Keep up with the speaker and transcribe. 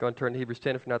Go and turn to Hebrews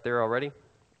 10 if you're not there already.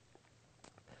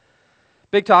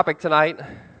 Big topic tonight.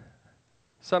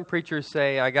 Some preachers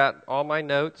say, I got all my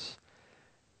notes,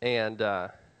 and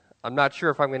I'm not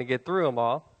sure if I'm going to get through them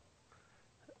all.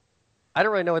 I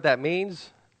don't really know what that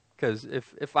means, because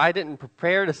if I didn't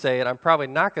prepare to say it, I'm probably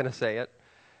not going to say it.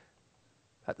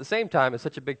 At the same time, it's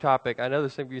such a big topic. I know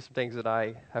there's going to be some things that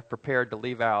I have prepared to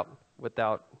leave out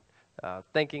without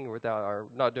thinking, or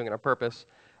not doing it on purpose.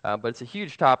 But it's a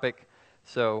huge topic,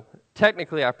 so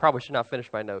technically I probably should not finish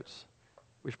my notes.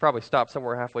 We should probably stop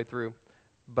somewhere halfway through.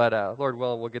 But Lord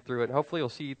willing, we'll get through it. And hopefully you'll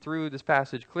see through this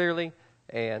passage clearly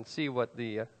and see what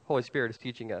the Holy Spirit is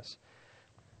teaching us.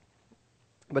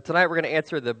 But tonight we're going to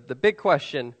answer the big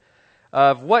question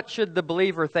of what should the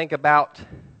believer think about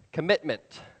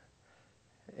commitment.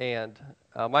 And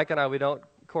Mike and I, we don't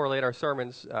correlate our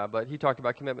sermons, but he talked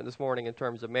about commitment this morning in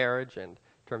terms of marriage and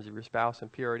in terms of your spouse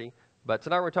and purity. But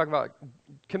tonight we're talking about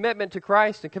commitment to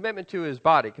Christ and commitment to His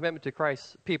body, commitment to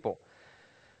Christ's people.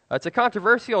 It's a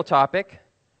controversial topic.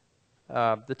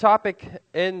 The topic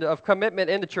of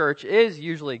commitment in the church is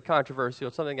usually controversial.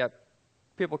 It's something that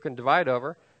people can divide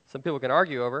over. Some people can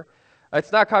argue over.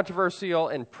 It's not controversial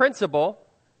in principle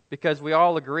because we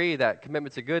all agree that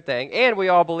commitment's a good thing, and we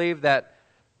all believe that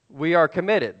we are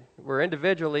committed. We're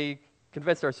individually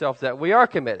convinced ourselves that we are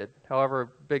committed,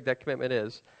 however big that commitment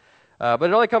is. But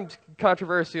it only becomes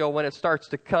controversial when it starts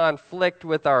to conflict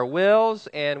with our wills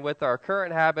and with our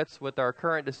current habits, with our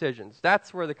current decisions.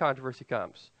 That's where the controversy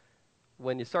comes,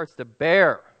 when it starts to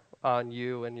bear on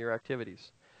you and your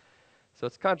activities. So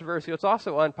it's controversial. It's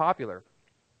also unpopular.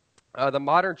 The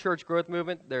modern church growth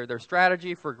movement, their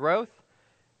strategy for growth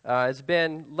has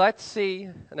been, let's see,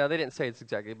 now they didn't say this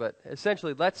exactly, but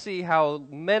essentially, let's see how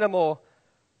minimal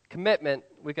commitment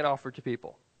we can offer to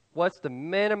people. What's the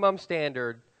minimum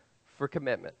standard for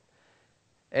commitment?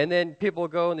 And then people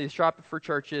go and they shop for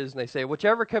churches and they say,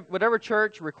 whatever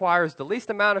church requires the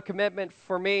least amount of commitment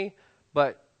for me,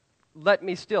 but let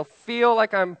me still feel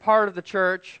like I'm part of the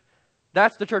church,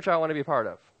 that's the church I want to be part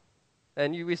of.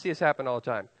 And we see this happen all the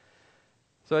time.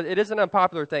 So it is an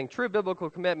unpopular thing. True biblical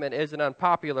commitment is an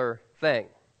unpopular thing.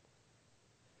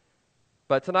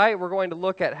 But tonight we're going to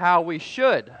look at how we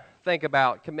should think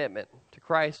about commitment to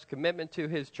Christ, commitment to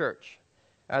His church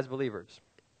as believers.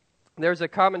 There's a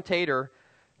commentator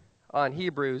on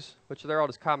Hebrews, which they're all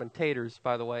just commentators,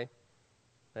 by the way.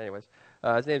 Anyways,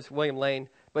 his name's William Lane.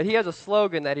 But he has a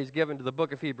slogan that he's given to the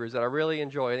book of Hebrews that I really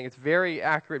enjoy. I think it's very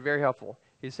accurate, very helpful.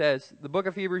 He says, the book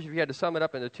of Hebrews, if you had to sum it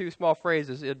up into two small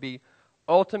phrases, it'd be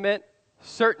ultimate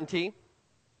certainty,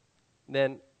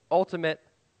 then ultimate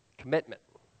commitment.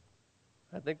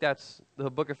 I think that's the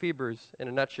book of Hebrews in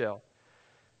a nutshell.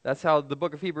 That's how the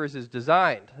book of Hebrews is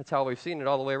designed. That's how we've seen it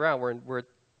all the way around. We're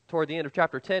toward the end of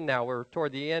chapter 10 now. We're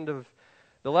toward the end of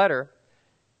the letter.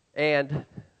 And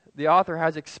the author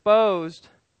has exposed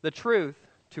the truth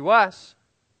to us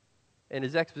in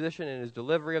his exposition and his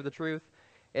delivery of the truth.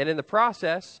 And in the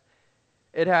process,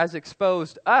 it has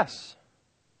exposed us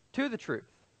to the truth.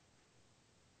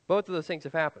 Both of those things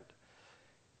have happened.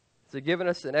 It's given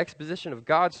us an exposition of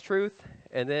God's truth,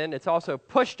 and then it's also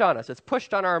pushed on us. It's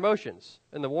pushed on our emotions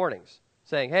in the warnings,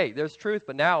 saying, hey, there's truth,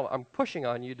 but now I'm pushing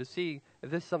on you to see if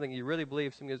this is something you really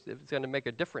believe, if it's going to make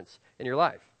a difference in your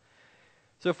life.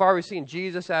 So far, we've seen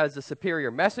Jesus as the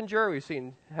superior messenger. We've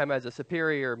seen Him as a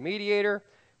superior mediator.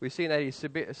 We've seen that He's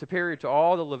superior to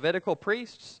all the Levitical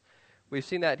priests. We've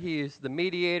seen that He's the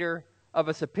mediator of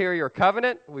a superior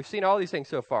covenant. We've seen all these things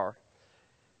so far.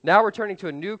 Now we're turning to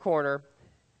a new corner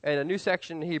and a new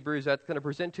section in Hebrews that's going to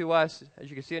present to us, as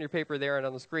you can see on your paper there and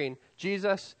on the screen,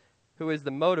 Jesus, who is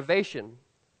the motivation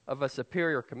of a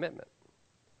superior commitment.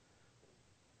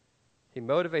 He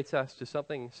motivates us to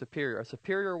something superior, a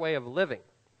superior way of living.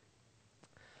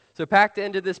 So packed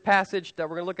into this passage that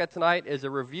we're going to look at tonight is a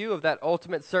review of that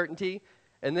ultimate certainty,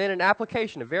 and then an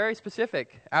application, a very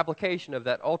specific application of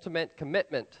that ultimate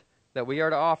commitment that we are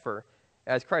to offer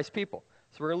as Christ's people.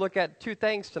 So we're going to look at two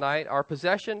things tonight, our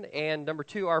possession and, number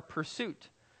two, our pursuit.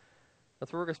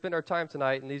 That's where we're going to spend our time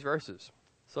tonight in these verses.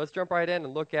 So let's jump right in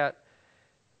and look at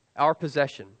our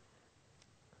possession.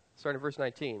 Starting in verse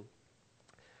 19.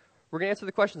 We're going to answer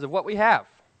the questions of what we have.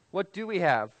 What do we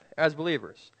have as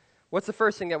believers? What's the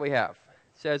first thing that we have?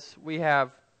 It says we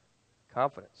have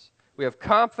confidence. We have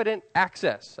confident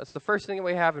access. That's the first thing that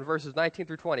we have in verses 19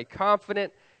 through 20.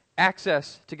 Confident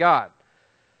access to God.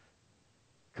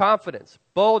 Confidence,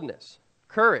 boldness,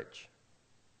 courage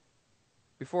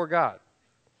before God.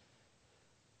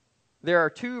 There are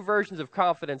two versions of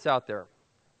confidence out there.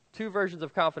 Two versions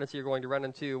of confidence you're going to run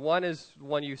into. One is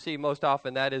one you see most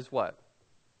often. That is what?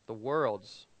 The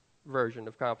world's version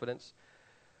of confidence.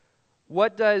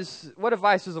 What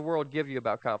advice does the world give you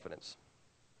about confidence?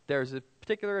 There's a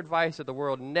particular advice that the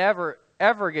world never,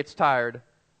 ever gets tired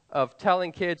of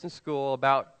telling kids in school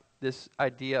about this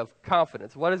idea of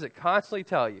confidence. What does it constantly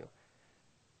tell you?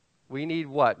 We need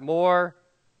what? More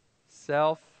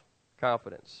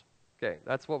self-confidence. Okay,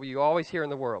 that's what you always hear in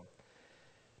the world.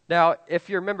 Now, if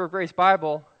you're a member of Grace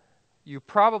Bible, you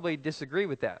probably disagree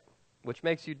with that, which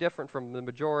makes you different from the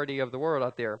majority of the world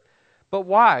out there. But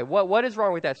why? What is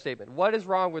wrong with that statement? What is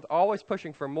wrong with always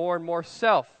pushing for more and more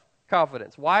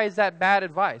self-confidence? Why is that bad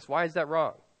advice? Why is that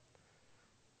wrong?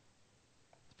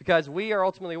 It's because we are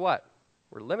ultimately what?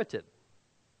 We're limited.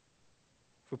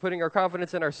 If we're putting our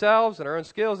confidence in ourselves and our own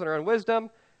skills and our own wisdom,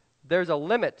 there's a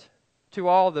limit to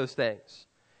all of those things.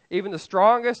 Even the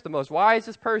strongest, the most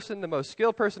wisest person, the most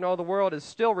skilled person in all the world is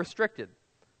still restricted,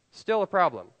 still a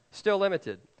problem, still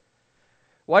limited.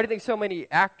 Why do you think so many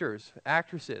actors,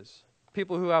 actresses,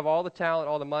 people who have all the talent,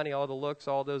 all the money, all the looks,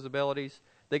 all those abilities,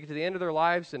 they get to the end of their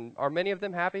lives, and are many of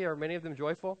them happy? Are many of them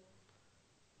joyful?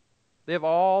 They have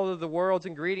all of the world's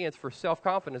ingredients for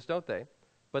self-confidence, don't they?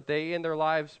 But they end their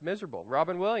lives miserable.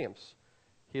 Robin Williams,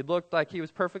 he looked like he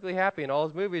was perfectly happy in all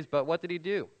his movies, but what did he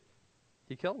do?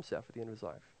 He killed himself at the end of his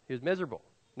life. He was miserable,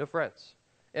 no friends,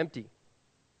 empty.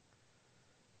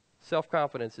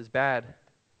 Self-confidence is bad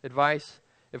advice.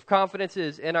 If confidence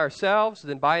is in ourselves,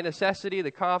 then by necessity,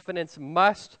 the confidence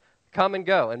must come and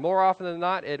go. And more often than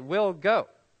not, it will go.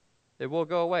 It will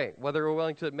go away, whether we're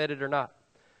willing to admit it or not.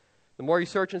 The more you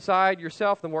search inside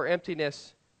yourself, the more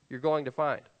emptiness you're going to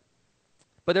find.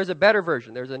 But there's a better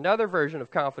version. There's another version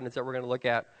of confidence that we're going to look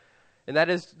at, and that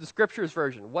is the Scripture's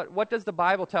version. What does the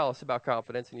Bible tell us about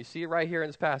confidence? And you see it right here in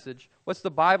this passage. What's the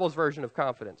Bible's version of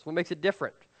confidence? What makes it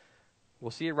different? We'll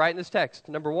see it right in this text.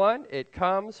 Number one, it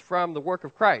comes from the work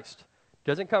of Christ. It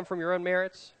doesn't come from your own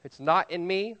merits. It's not in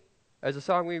me, as the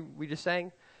song we just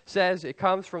sang says. It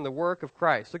comes from the work of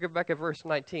Christ. Look back at verse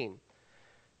 19.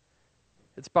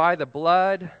 It's by the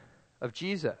blood of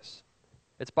Jesus.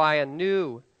 It's by a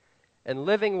new and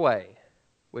living way,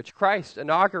 which Christ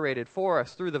inaugurated for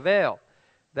us through the veil.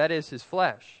 That is his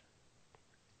flesh.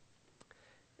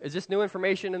 Is this new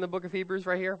information in the book of Hebrews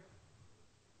right here?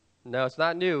 No, it's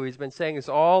not new. He's been saying this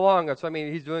all along. That's what I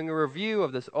mean. He's doing a review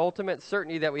of this ultimate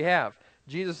certainty that we have.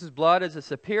 Jesus' blood is a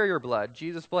superior blood.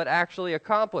 Jesus' blood actually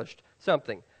accomplished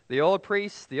something. The old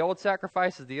priests, the old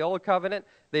sacrifices, the old covenant,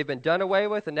 they've been done away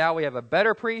with, and now we have a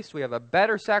better priest, we have a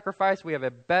better sacrifice, we have a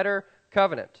better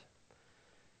covenant.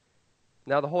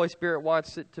 Now the Holy Spirit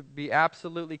wants it to be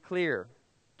absolutely clear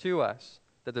to us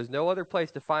that there's no other place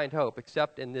to find hope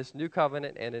except in this new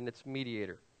covenant and in its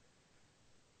mediator.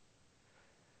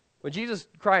 When Jesus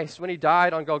Christ, when he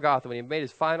died on Golgotha, when he made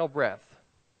his final breath,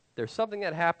 there's something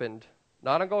that happened,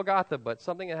 not on Golgotha, but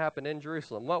something that happened in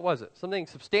Jerusalem. What was it? Something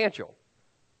substantial.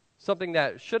 Something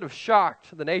that should have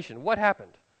shocked the nation. What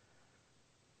happened?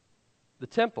 The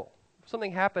temple.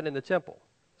 Something happened in the temple.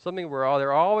 Something where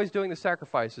they're always doing the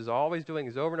sacrifices, always doing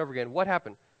this over and over again. What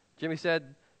happened? Jimmy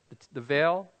said the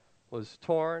veil was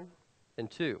torn in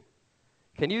two.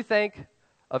 Can you think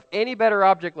of any better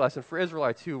object lesson for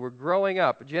Israelites who were growing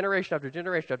up generation after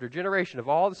generation after generation of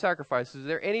all the sacrifices? Is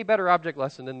there any better object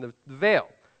lesson than the veil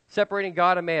separating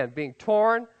God and man being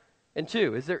torn in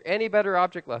two? Is there any better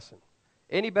object lesson?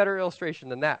 Any better illustration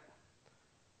than that?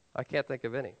 I can't think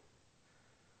of any.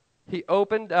 He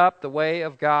opened up the way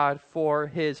of God for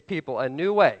his people, a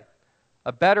new way,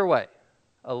 a better way,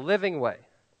 a living way.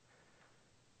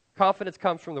 Confidence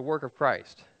comes from the work of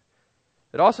Christ.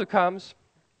 It also comes,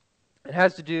 it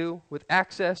has to do with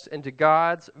access into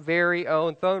God's very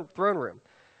own throne room.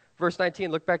 Verse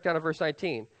 19, look back down at verse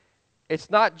 19. It's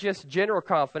not just general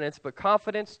confidence, but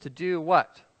confidence to do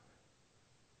what?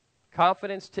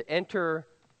 Confidence to enter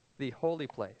the holy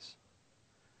place.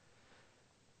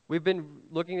 We've been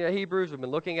looking at Hebrews. We've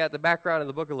been looking at the background in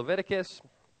the book of Leviticus.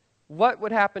 What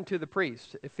would happen to the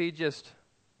priest if he just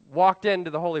walked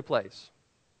into the holy place?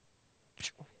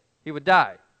 He would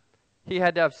die. He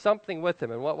had to have something with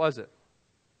him, and what was it?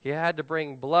 He had to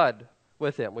bring blood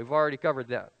with him. We've already covered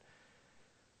that.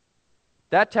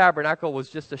 That tabernacle was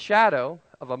just a shadow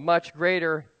of a much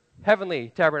greater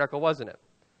heavenly tabernacle, wasn't it?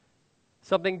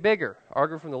 Something bigger,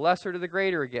 arguing from the lesser to the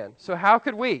greater again. So how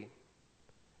could we,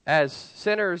 as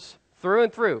sinners through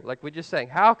and through, like we just sang,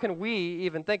 how can we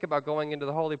even think about going into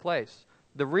the holy place?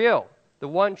 The real, the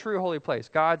one true holy place,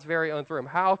 God's very own throne.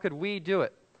 How could we do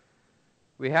it?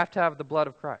 We have to have the blood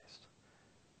of Christ.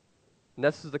 And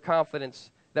this is the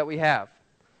confidence that we have.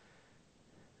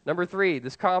 Number 3,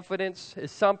 this confidence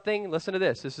is something, listen to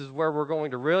this. This is where we're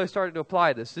going to really start to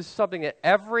apply this. This is something that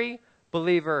every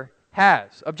believer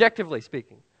has, objectively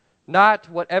speaking. Not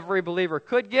what every believer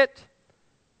could get,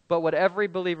 but what every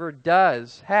believer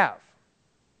does have.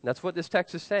 And that's what this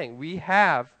text is saying. We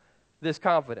have this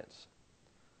confidence.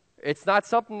 It's not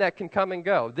something that can come and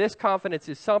go. This confidence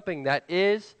is something that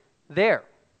is there.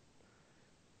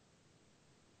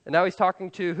 And now he's talking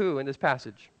to who in this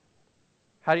passage?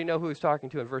 How do you know who he's talking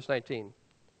to in verse 19? Is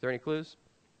there any clues?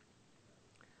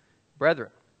 Brethren.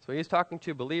 So he's talking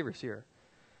to believers here.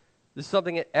 This is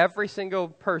something that every single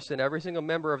person, every single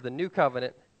member of the new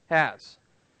covenant has.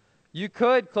 You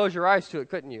could close your eyes to it,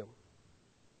 couldn't you?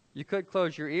 You could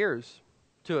close your ears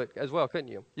to it as well, couldn't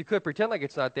you? You could pretend like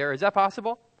it's not there. Is that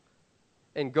possible?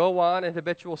 And go on in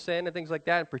habitual sin and things like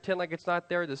that and pretend like it's not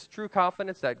there, this true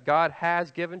confidence that God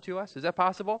has given to us. Is that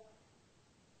possible?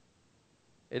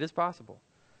 It is possible.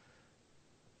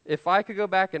 If I could go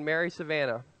back and marry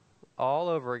Savannah all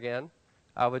over again,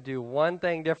 I would do one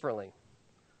thing differently.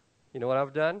 You know what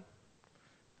I've done?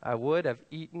 I would have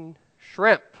eaten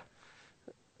shrimp.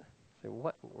 Say,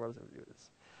 what in the world does that do with this?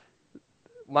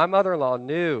 My mother-in-law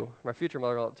knew, my future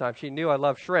mother-in-law at the time, she knew I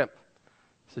loved shrimp.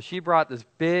 So she brought this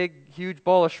big, huge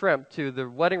bowl of shrimp to the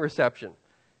wedding reception.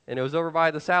 And it was over by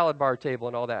the salad bar table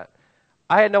and all that.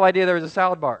 I had no idea there was a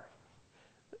salad bar.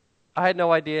 I had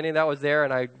no idea any of that was there.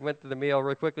 And I went to the meal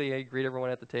real quickly. I greet everyone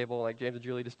at the table like James and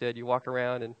Julie just did. You walk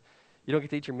around and you don't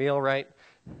get to eat your meal, right?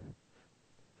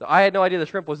 So I had no idea the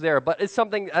shrimp was there. But it's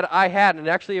something that I had. And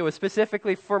actually it was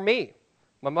specifically for me.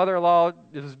 My mother-in-law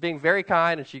was being very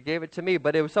kind and she gave it to me.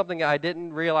 But it was something I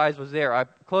didn't realize was there. I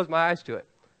closed my eyes to it.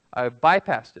 I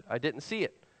bypassed it. I didn't see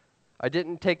it. I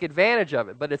didn't take advantage of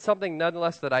it. But it's something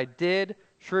nonetheless that I did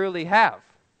truly have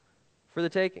for the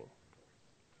taking.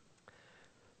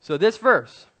 So this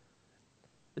verse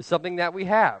is something that we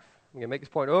have. I'm going to make this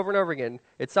point over and over again.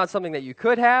 It's not something that you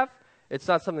could have. It's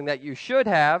not something that you should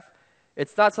have.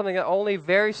 It's not something that only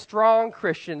very strong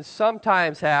Christians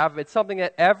sometimes have. It's something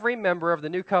that every member of the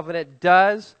new covenant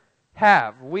does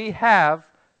have. We have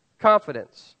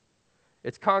confidence.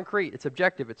 It's concrete, it's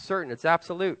objective, it's certain, it's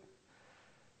absolute.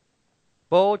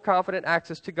 Bold, confident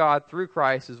access to God through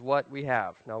Christ is what we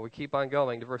have. Now we keep on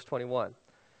going to verse 21.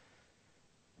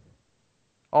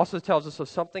 Also tells us of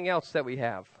something else that we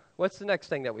have. What's the next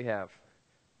thing that we have?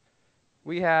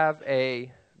 We have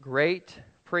a great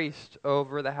priest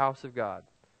over the house of God.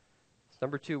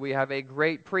 Number 2, we have a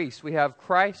great priest. We have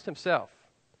Christ himself.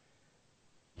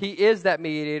 He is that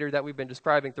mediator that we've been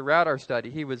describing throughout our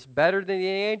study. He was better than the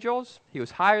angels. He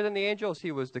was higher than the angels.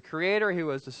 He was the creator. He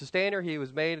was the sustainer. He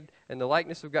was made in the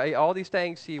likeness of God. All these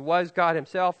things, he was God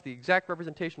himself, the exact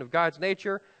representation of God's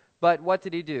nature. But what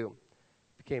did he do?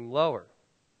 He became lower.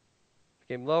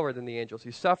 He became lower than the angels.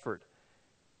 He suffered.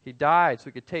 He died so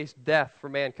he could taste death for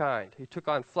mankind. He took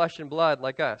on flesh and blood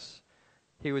like us.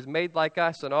 He was made like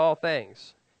us in all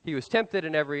things. He was tempted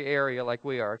in every area like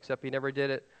we are, except he never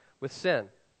did it with sin.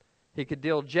 He could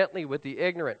deal gently with the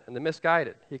ignorant and the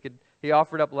misguided. He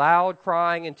offered up loud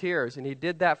crying and tears, and he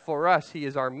did that for us. He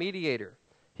is our mediator.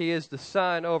 He is the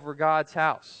son over God's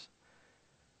house.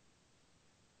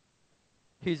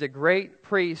 He's a great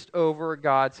priest over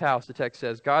God's house, the text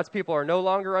says. God's people are no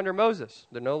longer under Moses.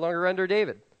 They're no longer under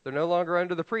David. They're no longer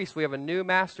under the priest. We have a new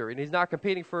master, and he's not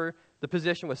competing for the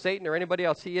position with Satan or anybody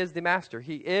else. He is the master.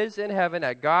 He is in heaven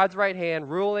at God's right hand,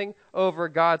 ruling over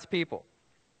God's people.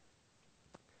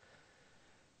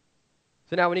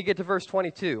 So now when you get to verse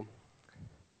 22,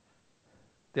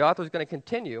 the author is going to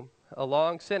continue a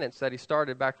long sentence that he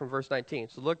started back from verse 19.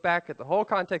 So look back at the whole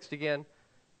context again,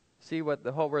 see where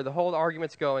the whole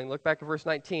argument's going. Look back at verse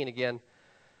 19 again.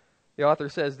 The author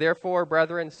says, "Therefore,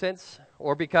 brethren, since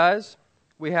or because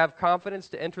we have confidence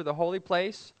to enter the holy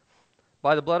place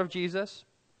by the blood of Jesus,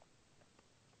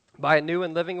 by a new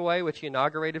and living way which he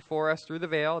inaugurated for us through the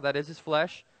veil, that is his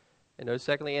flesh." And notice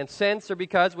secondly, and since or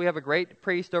because we have a great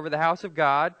priest over the house of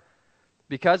God,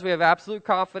 because we have absolute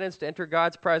confidence to enter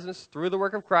God's presence through the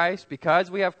work of Christ,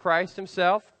 because we have Christ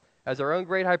himself as our own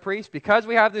great high priest, because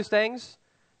we have these things,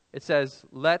 it says,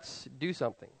 let's do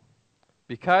something.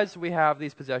 Because we have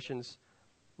these possessions,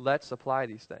 let's apply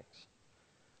these things.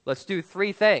 Let's do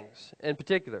 3 things in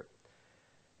particular.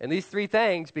 And these 3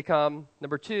 things become,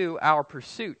 number 2, our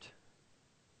pursuit.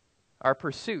 Our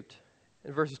pursuit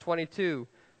in verses 22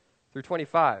 through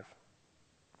 25.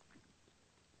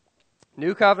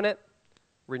 New covenant,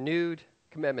 renewed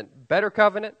commitment. Better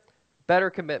covenant, better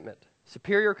commitment.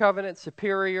 Superior covenant,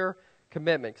 superior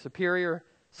commitment. Superior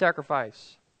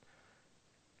sacrifice.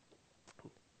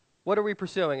 What are we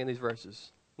pursuing in these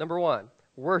verses? Number 1,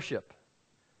 worship.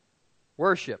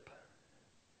 Worship.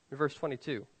 In verse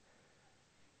 22.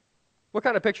 What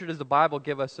kind of picture does the Bible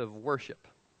give us of worship?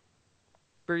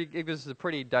 It gives us a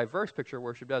pretty diverse picture of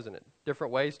worship, doesn't it?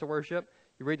 Different ways to worship.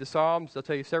 You read the Psalms, they'll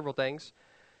tell you several things.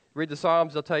 Read the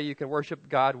Psalms, they'll tell you can worship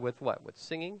God with what? With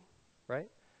singing, right?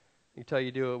 You tell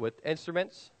you do it with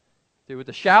instruments. Do it with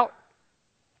a shout.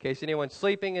 In case anyone's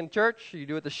sleeping in church, you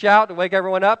do it with a shout to wake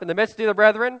everyone up in the midst of the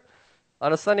brethren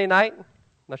on a Sunday night. I'm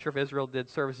not sure if Israel did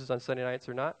services on Sunday nights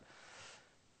or not.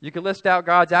 You can list out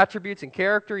God's attributes and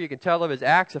character. You can tell of his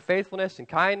acts of faithfulness and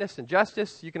kindness and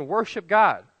justice. You can worship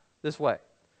God this way.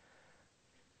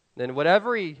 And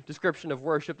whatever description of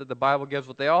worship that the Bible gives,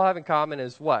 what they all have in common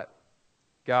is what?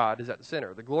 God is at the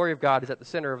center. The glory of God is at the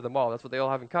center of them all. That's what they all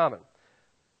have in common.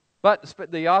 But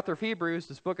the author of Hebrews,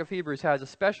 this book of Hebrews, has a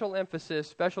special emphasis,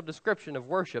 special description of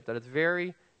worship that is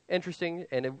very interesting,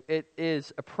 and it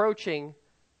is approaching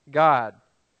God.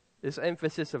 This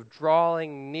emphasis of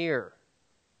drawing near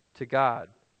to God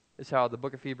is how the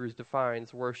book of Hebrews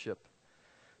defines worship.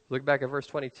 Look back at verse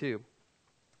 22.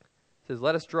 It says,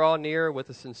 "Let us draw near with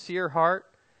a sincere heart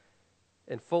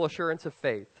and full assurance of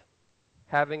faith,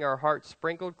 having our hearts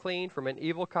sprinkled clean from an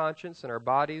evil conscience and our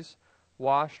bodies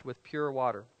washed with pure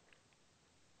water."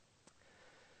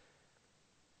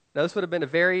 Now, this would have been a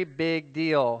very big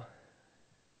deal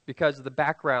because of the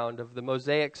background of the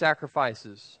Mosaic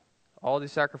sacrifices, all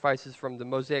these sacrifices from the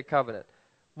Mosaic covenant.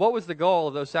 What was the goal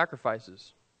of those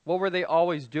sacrifices? What were they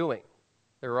always doing?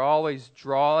 They were always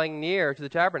drawing near to the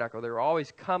tabernacle. They were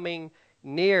always coming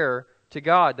near to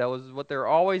God. That was what they were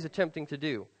always attempting to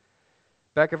do.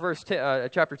 Back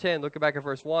at chapter 10, look back at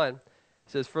verse 1. It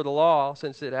says, "For the law,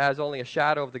 since it has only a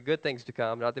shadow of the good things to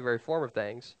come, not the very form of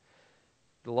things,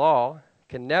 the law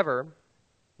can never,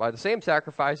 by the same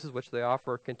sacrifices which they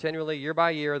offer continually year by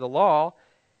year, the law,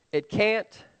 it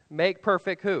can't make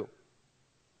perfect" who?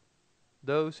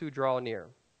 Those who draw near.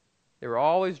 They were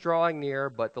always drawing near,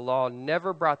 but the law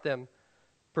never brought them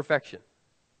perfection.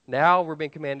 Now we're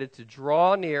being commanded to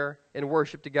draw near and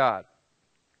worship to God.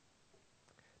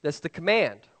 That's the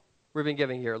command we're being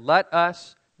given here. Let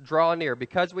us draw near.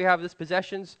 Because we have these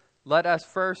possessions, let us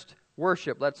first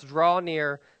worship. Let's draw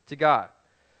near to God.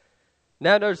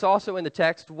 Now notice also in the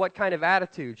text, what kind of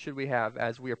attitude should we have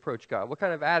as we approach God? What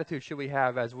kind of attitude should we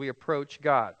have as we approach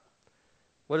God?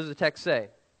 What does the text say?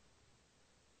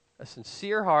 A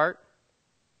sincere heart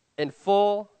and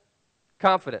full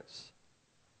confidence.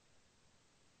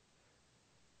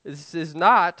 This is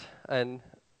not, and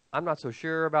I'm not so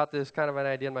sure about this kind of an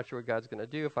idea, I'm not sure what God's going to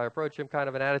do if I approach him kind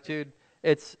of an attitude.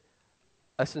 It's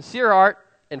a sincere heart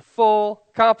and full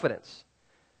confidence.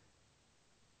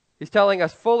 He's telling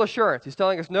us full assurance. He's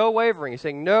telling us no wavering. He's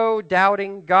saying no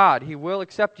doubting God. He will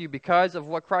accept you because of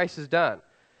what Christ has done.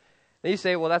 And you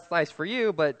say, well, that's nice for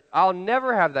you, but I'll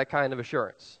never have that kind of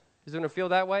assurance. Is it going to feel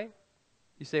that way?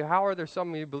 You say, how are there so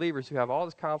many believers who have all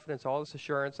this confidence, all this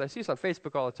assurance? I see this on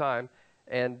Facebook all the time,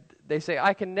 and they say,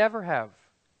 I can never have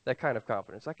that kind of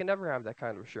confidence. I can never have that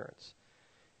kind of assurance.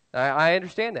 I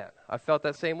understand that. I've felt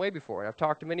that same way before, and I've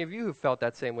talked to many of you who've felt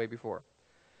that same way before.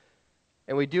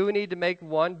 And we do need to make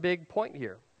one big point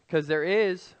here, because there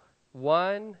is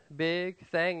one big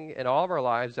thing in all of our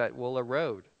lives that will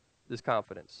erode this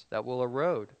confidence, that will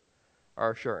erode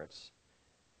our assurance.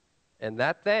 And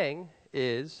that thing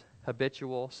is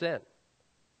habitual sin,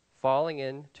 falling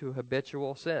into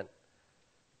habitual sin,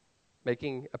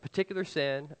 making a particular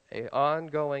sin an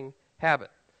ongoing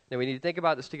habit. Now we need to think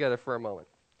about this together for a moment.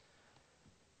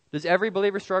 Does every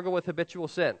believer struggle with habitual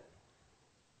sin?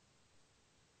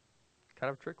 Kind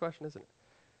of a trick question, isn't it?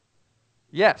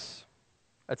 Yes.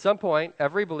 At some point,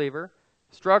 every believer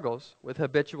struggles with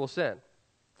habitual sin.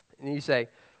 And you say,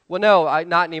 well, no,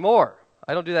 not anymore.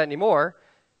 I don't do that anymore.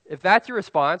 If that's your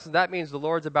response, that means the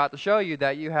Lord's about to show you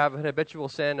that you have an habitual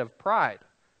sin of pride.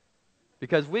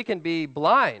 Because we can be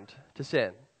blind to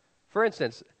sin. For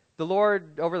instance, the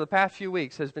Lord, over the past few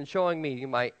weeks, has been showing me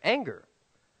my anger.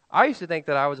 I used to think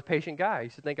that I was a patient guy. I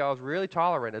used to think I was really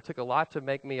tolerant. It took a lot to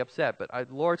make me upset. But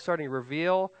the Lord's starting to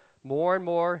reveal more and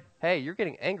more, hey, you're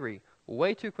getting angry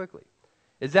way too quickly.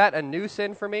 Is that a new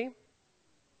sin for me?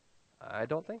 I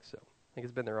don't think so. I think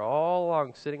it's been there all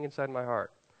along, sitting inside my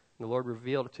heart. And the Lord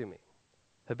revealed it to me.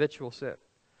 Habitual sin.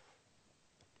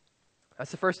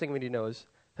 That's the first thing we need to know is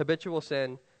habitual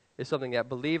sin is something that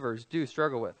believers do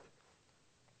struggle with.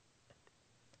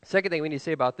 Second thing we need to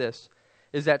say about this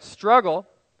is that struggle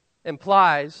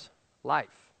implies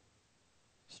life.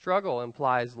 Struggle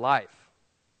implies life.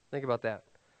 Think about that.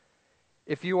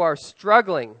 If you are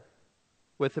struggling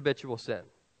with habitual sin,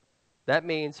 that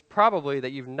means probably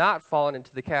that you've not fallen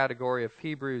into the category of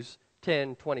Hebrews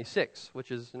 10:26,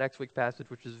 which is next week's passage,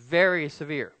 which is very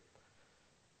severe.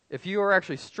 If you are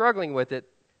actually struggling with it,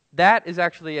 that is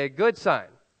actually a good sign.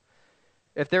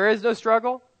 If there is no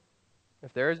struggle,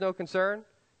 if there is no concern,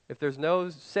 if there's no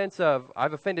sense of,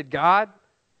 I've offended God,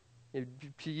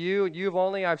 To you and you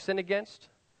only I've sinned against.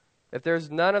 If there's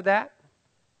none of that,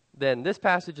 then this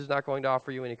passage is not going to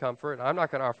offer you any comfort, and I'm not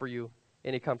going to offer you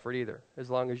any comfort either, as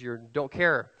long as you don't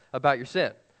care about your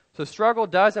sin. So struggle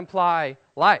does imply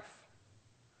life.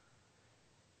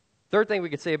 Third thing we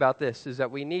could say about this is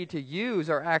that we need to use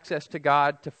our access to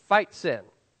God to fight sin.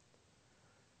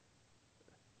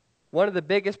 One of the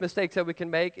biggest mistakes that we can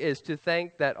make is to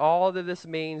think that all that this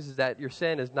means is that your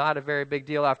sin is not a very big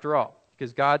deal after all.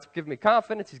 Because God's given me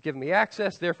confidence, He's given me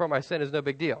access, therefore my sin is no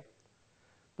big deal.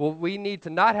 Well, we need to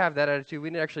not have that attitude. We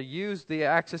need to actually use the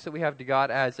access that we have to God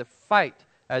as a fight,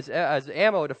 as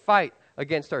ammo to fight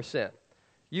against our sin.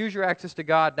 Use your access to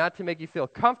God not to make you feel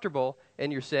comfortable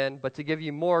in your sin, but to give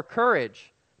you more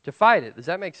courage to fight it. Does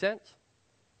that make sense?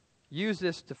 Use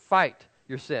this to fight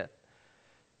your sin.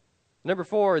 Number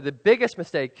 4, the biggest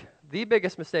mistake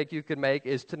you could make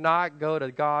is to not go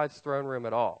to God's throne room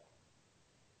at all.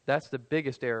 That's the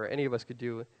biggest error any of us could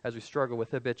do as we struggle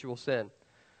with habitual sin.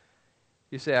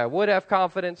 You say, I would have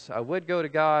confidence, I would go to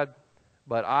God,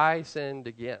 but I sinned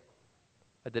again.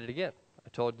 I did it again. I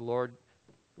told the Lord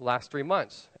the last 3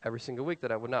 months, every single week,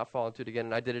 that I would not fall into it again,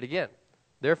 and I did it again.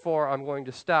 Therefore, I'm going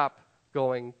to stop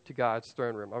going to God's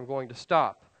throne room. I'm going to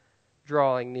stop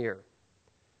drawing near.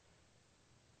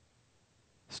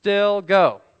 Still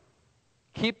go.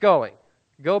 Keep going.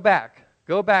 Go back.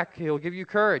 Go back. He'll give you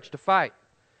courage to fight.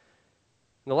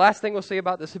 And the last thing we'll say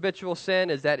about this habitual sin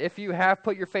is that if you have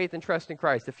put your faith and trust in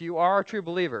Christ, if you are a true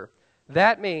believer,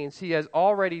 that means He has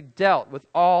already dealt with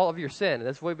all of your sin. And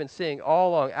that's what we've been seeing all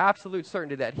along. Absolute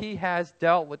certainty that He has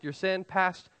dealt with your sin,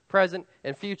 past, present,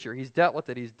 and future. He's dealt with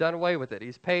it. He's done away with it.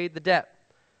 He's paid the debt.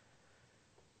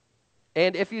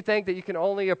 And if you think that you can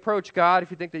only approach God,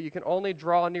 if you think that you can only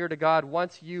draw near to God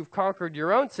once you've conquered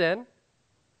your own sin,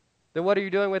 then what are you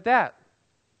doing with that?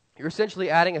 You're essentially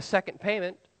adding a second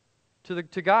payment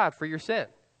to God for your sin.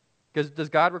 Because does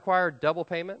God require double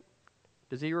payment?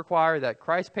 Does He require that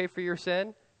Christ pay for your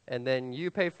sin and then you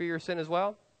pay for your sin as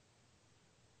well?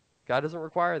 God doesn't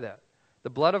require that. The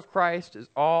blood of Christ is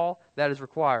all that is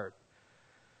required.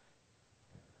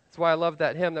 That's why I love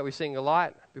that hymn that we sing a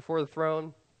lot, Before the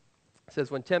Throne. It says,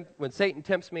 when Satan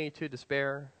tempts me to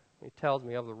despair, he tells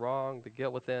me of the wrong, the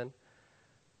guilt within.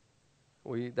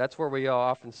 That's where we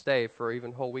often stay for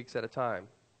even whole weeks at a time.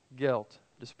 Guilt,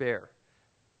 despair.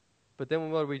 But then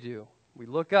what do? We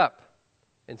look up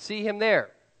and see Him there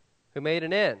who made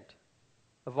an end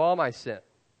of all my sin.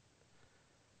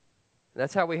 And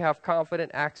that's how we have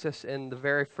confident access in the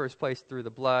very first place through the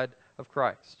blood of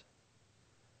Christ.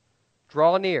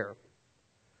 Draw near.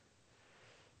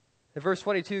 And verse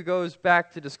 22 goes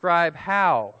back to describe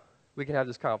how we can have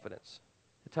this confidence.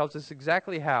 It tells us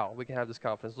exactly how we can have this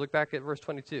confidence. Look back at verse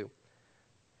 22.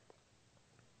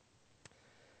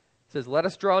 It says, let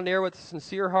us draw near with a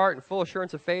sincere heart and full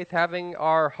assurance of faith, having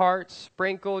our hearts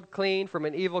sprinkled clean from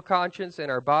an evil conscience and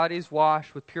our bodies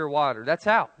washed with pure water. That's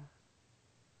how.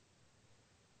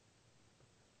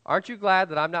 Aren't you glad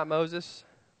that I'm not Moses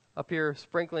up here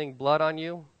sprinkling blood on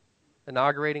you,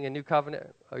 inaugurating a new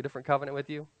covenant, a different covenant with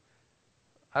you?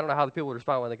 I don't know how the people would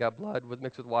respond when they got blood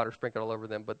mixed with water sprinkled all over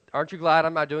them, but aren't you glad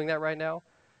I'm not doing that right now?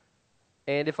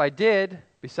 And if I did,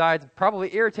 besides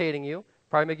probably irritating you,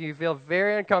 probably making you feel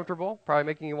very uncomfortable, probably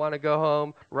making you want to go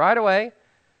home right away,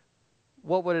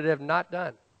 what would it have not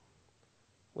done?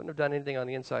 Wouldn't have done anything on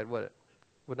the inside, would it?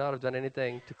 Would not have done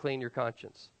anything to clean your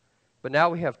conscience. But now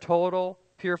we have total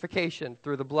purification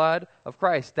through the blood of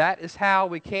Christ. That is how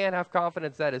we can have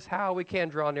confidence. That is how we can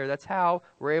draw near. That's how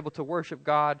we're able to worship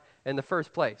God in the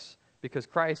first place, because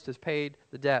Christ has paid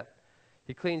the debt.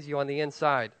 He cleans you on the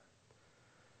inside.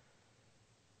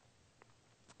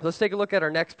 Let's take a look at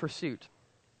our next pursuit.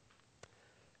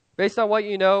 Based on what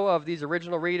you know of these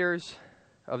original readers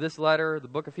of this letter, the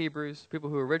book of Hebrews, people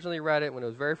who originally read it when it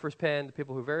was very first penned, the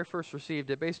people who very first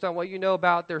received it, based on what you know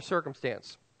about their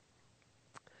circumstance,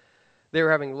 they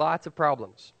were having lots of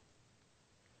problems.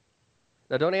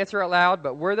 Now, don't answer out loud,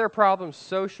 but were their problems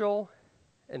social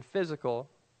and physical,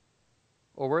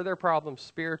 or were their problems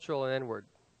spiritual and inward?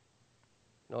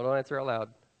 No, don't answer out loud.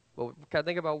 But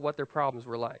think about what their problems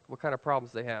were like, what kind of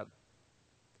problems they had.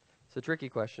 It's a tricky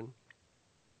question.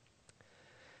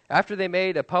 After they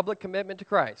made a public commitment to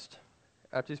Christ,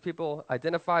 after these people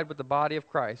identified with the body of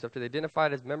Christ, after they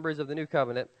identified as members of the new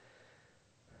covenant,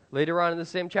 later on in the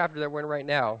same chapter that we're in right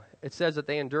now, it says that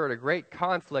they endured a great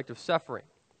conflict of suffering.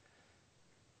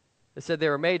 It said they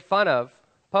were made fun of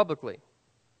publicly.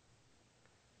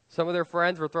 Some of their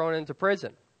friends were thrown into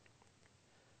prison.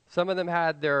 Some of them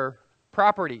had their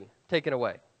property taken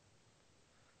away.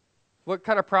 What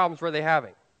kind of problems were they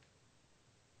having?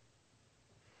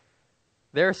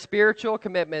 Their spiritual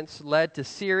commitments led to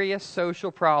serious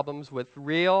social problems with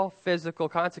real physical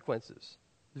consequences.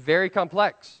 Very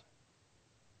complex.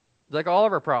 Like all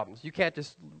of our problems. You can't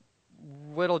just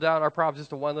whittle down our problems just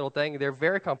to one little thing. They're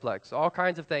very complex. All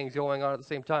kinds of things going on at the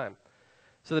same time.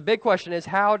 So the big question is,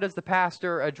 how does the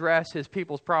pastor address his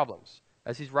people's problems?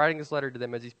 As he's writing this letter to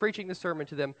them, as he's preaching this sermon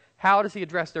to them, how does he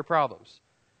address their problems?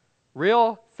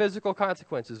 Real physical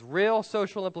consequences, real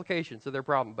social implications of their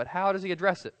problem. But how does he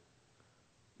address it?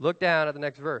 Look down at the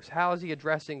next verse. How is he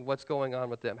addressing what's going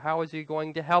on with them? How is he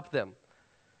going to help them?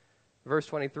 Verse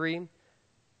 23,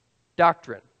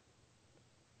 doctrine.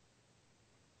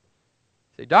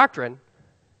 Say, doctrine?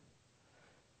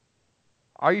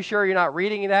 Are you sure you're not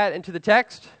reading that into the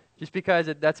text? Just because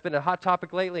that's been a hot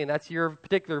topic lately and that's your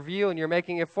particular view and you're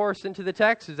making it force into the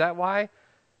text? Is that why?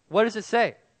 What does it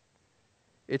say?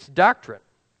 It's doctrine.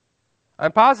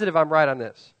 I'm positive I'm right on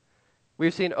this.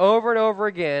 We've seen over and over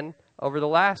again over the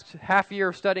last half year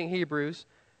of studying Hebrews,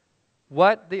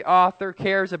 what the author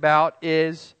cares about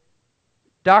is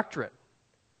doctrine.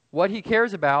 What he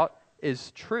cares about is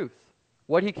truth.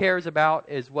 What he cares about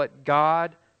is what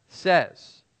God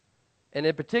says. And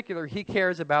in particular, he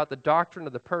cares about the doctrine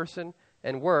of the person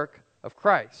and work of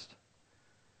Christ.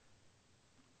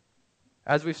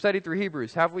 As we've studied through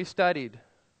Hebrews, have we studied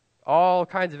all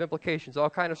kinds of implications, all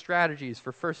kinds of strategies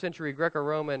for first century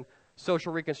Greco-Roman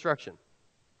social reconstruction?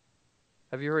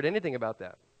 Have you heard anything about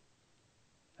that?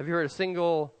 Have you heard a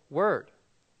single word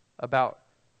about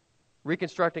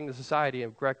reconstructing the society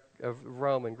of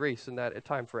Rome and Greece in that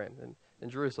time frame in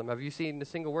Jerusalem? Have you seen a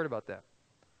single word about that?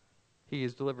 He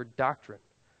has delivered doctrine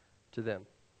to them.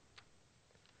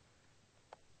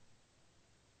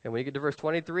 And when you get to verse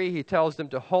 23, he tells them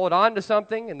to hold on to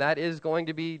something, and that is going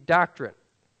to be doctrine.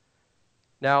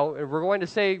 Now, we're going to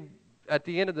say at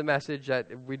the end of the message that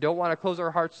we don't want to close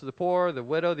our hearts to the poor, the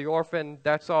widow, the orphan.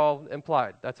 That's all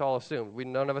implied. That's all assumed.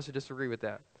 None of us would disagree with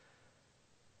that.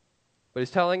 But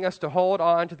he's telling us to hold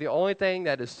on to the only thing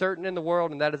that is certain in the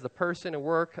world, and that is the person and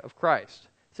work of Christ.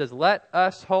 It says, let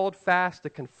us hold fast the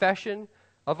confession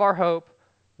of our hope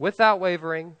without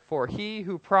wavering, for he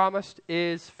who promised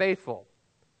is faithful.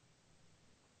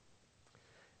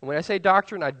 And when I say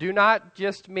doctrine, I do not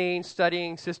just mean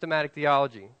studying systematic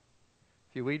theology.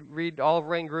 If you read all of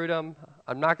Wayne Grudem,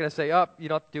 I'm not going to say, oh, you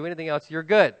don't have to do anything else, you're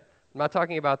good. I'm not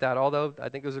talking about that, although I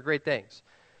think those are great things.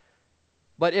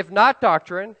 But if not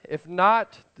doctrine, if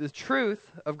not the truth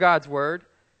of God's Word,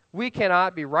 we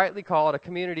cannot be rightly called a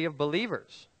community of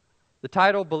believers. The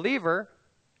title believer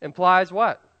implies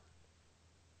what?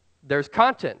 There's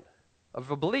content of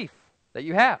a belief that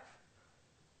you have.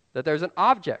 That there's an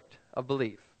object of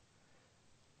belief.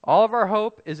 All of our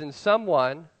hope is in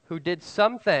someone who did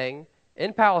something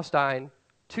in Palestine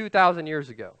 2,000 years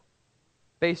ago.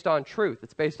 Based on truth.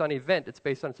 It's based on event. It's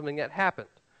based on something that happened.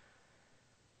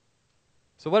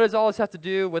 So what does all this have to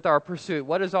do with our pursuit?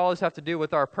 What does all this have to do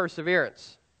with our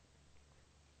perseverance?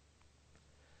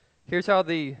 Here's how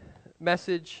the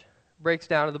message breaks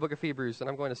down in the book of Hebrews. And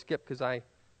I'm going to skip because I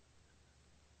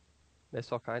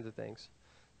missed all kinds of things.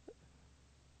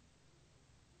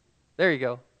 There you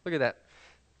go. Look at that.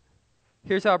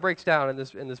 Here's how it breaks down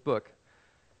in this book.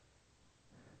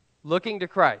 Looking to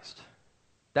Christ.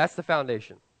 That's the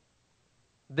foundation.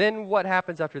 Then what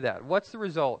happens after that? What's the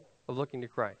result of looking to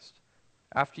Christ?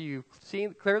 After you've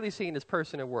clearly seen his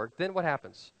person and work, then what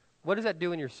happens? What does that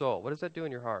do in your soul? What does that do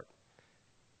in your heart?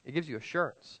 It gives you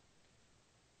assurance.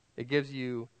 It gives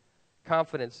you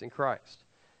confidence in Christ.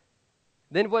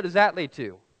 Then what does that lead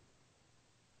to?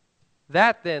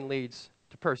 That then leads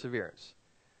to perseverance.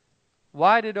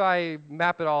 Why did I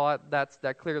map it all out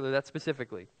that clearly, that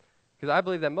specifically? Because I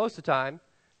believe that most of the time,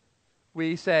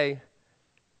 we say,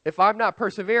 if I'm not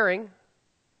persevering,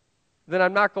 then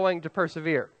I'm not going to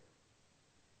persevere.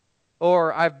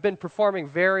 Or I've been performing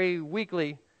very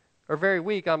weakly or very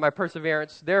weak on my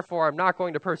perseverance, therefore I'm not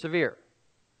going to persevere.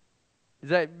 Does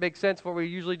that make sense what we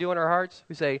usually do in our hearts?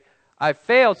 We say, I've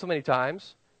failed so many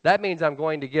times, that means I'm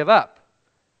going to give up.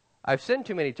 I've sinned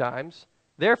too many times,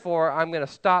 therefore I'm going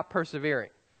to stop persevering.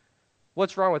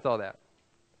 What's wrong with all that?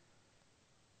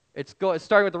 It's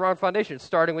starting with the wrong foundation. It's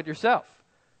starting with yourself.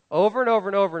 Over and over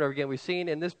and over and over again, we've seen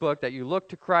in this book that you look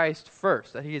to Christ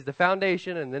first, that he is the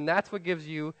foundation, and then that's what gives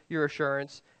you your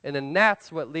assurance, and then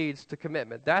that's what leads to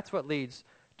commitment. That's what leads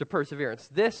to perseverance.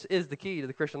 This is the key to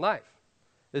the Christian life.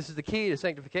 This is the key to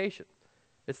sanctification.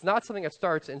 It's not something that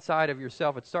starts inside of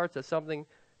yourself. It starts as something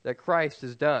that Christ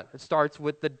has done. It starts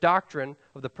with the doctrine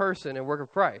of the person and work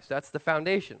of Christ. That's the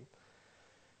foundation.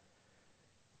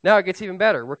 Now it gets even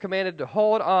better. We're commanded to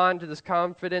hold on to this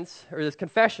confidence or this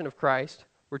confession of Christ.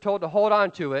 We're told to hold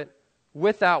on to it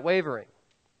without wavering.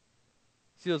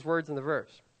 See those words in the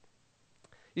verse.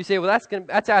 You say, well,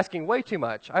 that's asking way too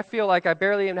much. I feel like I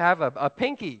barely even have a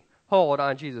pinky hold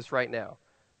on Jesus right now.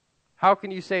 How can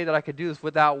you say that I could do this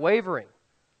without wavering?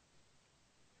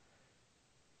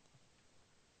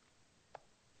 I'm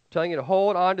telling you to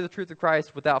hold on to the truth of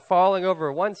Christ without falling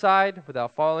over one side,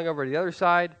 without falling over to the other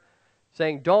side.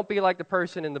 Saying, don't be like the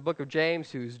person in the book of James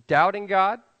who's doubting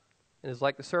God and is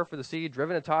like the surf of the sea,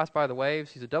 driven and tossed by the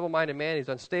waves. He's a double-minded man. He's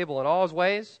unstable in all his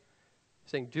ways.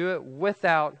 Saying, do it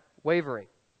without wavering.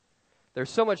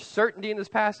 There's so much certainty in this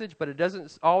passage, but it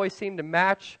doesn't always seem to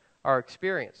match our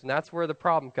experience. And that's where the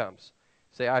problem comes.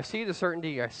 Say, I see the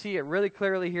certainty. I see it really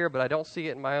clearly here, but I don't see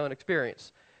it in my own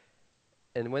experience.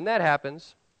 And when that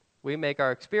happens, we make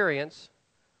our experience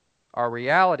our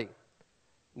reality.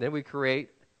 And then we create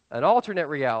an alternate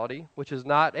reality, which is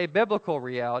not a biblical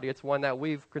reality. It's one that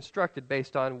we've constructed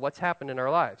based on what's happened in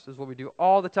our lives. This is what we do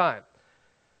all the time.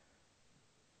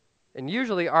 And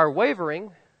usually our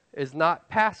wavering is not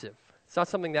passive. It's not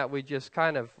something that we just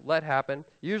kind of let happen.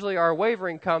 Usually our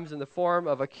wavering comes in the form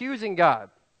of accusing God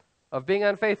of being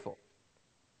unfaithful.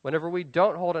 Whenever we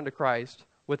don't hold on to Christ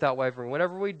without wavering,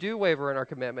 whenever we do waver in our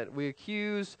commitment, we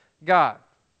accuse God.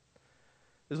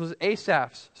 This was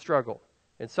Asaph's struggle.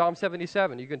 In Psalm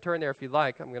 77, you can turn there if you'd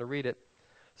like. I'm going to read it.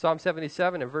 Psalm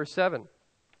 77 and verse 7.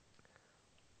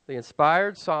 The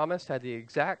inspired psalmist had the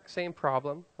exact same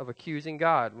problem of accusing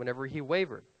God whenever he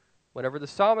wavered. Whenever the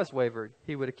psalmist wavered,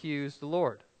 he would accuse the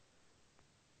Lord.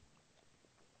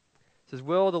 It says,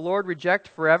 will the Lord reject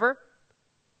forever?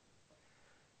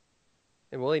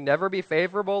 And will he never be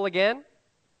favorable again?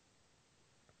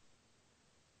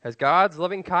 Has God's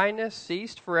loving kindness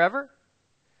ceased forever?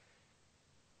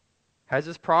 Has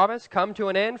his promise come to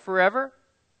an end forever?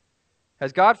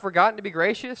 Has God forgotten to be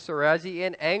gracious, or has he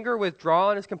in anger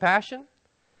withdrawn his compassion?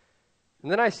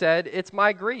 And then I said, it's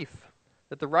my grief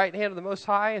that the right hand of the Most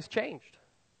High has changed.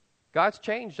 God's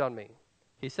changed on me.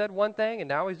 He said one thing, and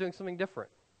now he's doing something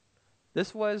different.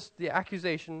 This was the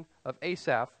accusation of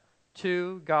Asaph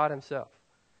to God himself.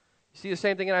 You see the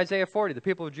same thing in Isaiah 40. The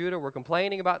people of Judah were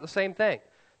complaining about the same thing.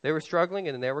 They were struggling,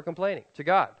 and they were complaining to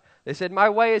God. They said, my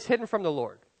way is hidden from the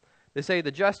Lord. They say,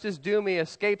 the justice due me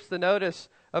escapes the notice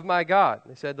of my God.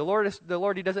 They said, the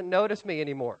Lord, he doesn't notice me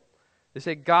anymore. They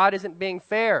say, God isn't being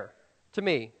fair to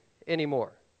me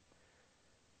anymore.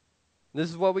 This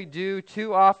is what we do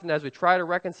too often as we try to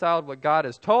reconcile what God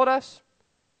has told us,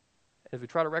 as we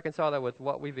try to reconcile that with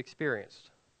what we've experienced.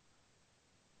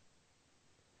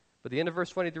 But the end of verse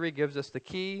 23 gives us the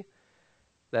key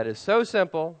that is so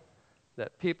simple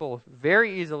that people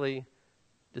very easily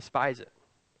despise it.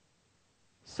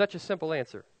 Such a simple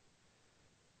answer.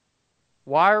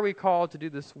 Why are we called to do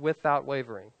this without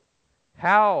wavering?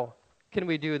 How can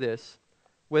we do this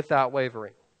without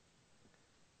wavering?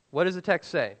 What does the text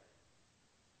say?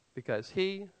 Because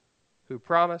he who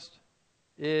promised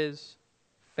is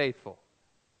faithful.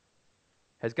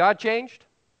 Has God changed?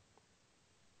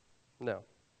 No.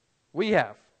 We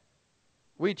have.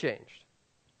 We changed.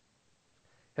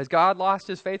 Has God lost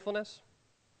his faithfulness?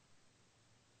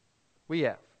 We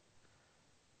have.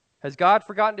 Has God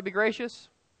forgotten to be gracious?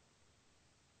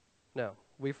 No,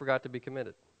 we forgot to be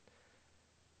committed.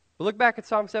 But look back at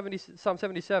Psalm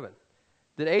 77.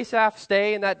 Did Asaph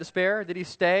stay in that despair? Did he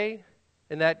stay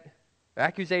in that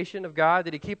accusation of God?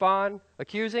 Did he keep on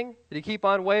accusing? Did he keep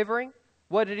on wavering?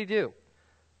 What did he do?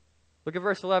 Look at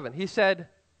verse 11. He said,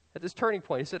 at this turning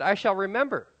point, he said, I shall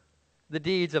remember the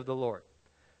deeds of the Lord.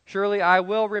 Surely I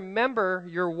will remember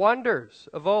your wonders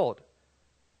of old.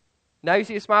 Now you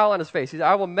see a smile on his face. He said,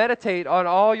 I will meditate on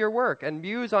all your work and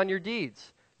muse on your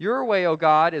deeds. Your way, O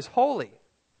God, is holy.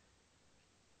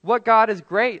 What God is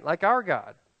great like our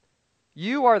God?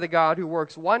 You are the God who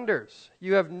works wonders.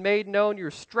 You have made known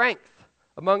your strength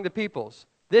among the peoples.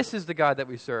 This is the God that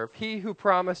we serve. He who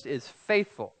promised is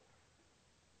faithful.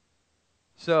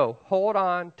 So hold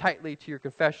on tightly to your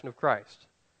confession of Christ.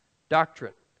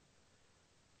 Doctrine.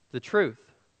 The truth.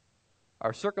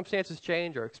 Our circumstances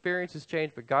change, our experiences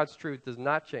change, but God's truth does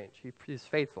not change. He is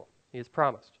faithful. He has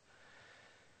promised.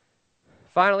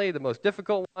 Finally, the most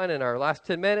difficult one in our last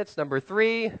 10 minutes, number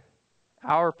 3,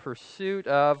 our pursuit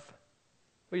of,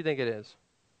 what do you think it is?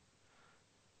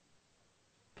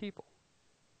 People.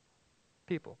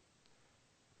 People.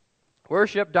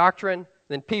 Worship, doctrine,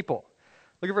 then people.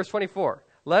 Look at verse 24.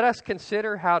 Let us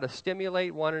consider how to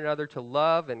stimulate one another to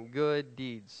love and good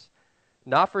deeds,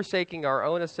 not forsaking our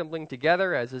own assembling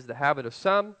together, as is the habit of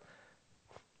some,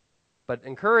 but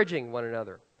encouraging one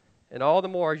another, and all the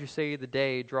more as you see the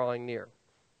day drawing near.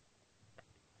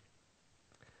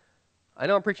 I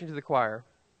know I'm preaching to the choir,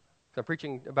 I'm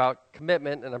preaching about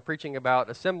commitment, and I'm preaching about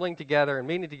assembling together and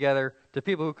meeting together to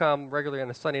people who come regularly on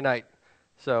a Sunday night.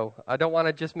 So I don't want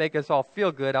to just make us all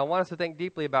feel good. I want us to think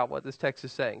deeply about what this text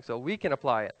is saying so we can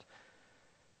apply it.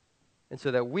 And so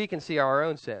that we can see our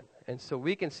own sin. And so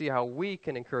we can see how we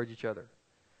can encourage each other.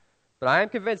 But I am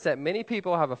convinced that many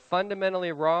people have a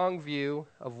fundamentally wrong view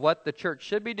of what the church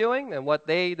should be doing and what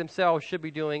they themselves should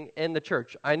be doing in the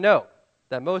church. I know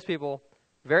that most people,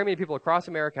 very many people across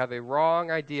America, have a wrong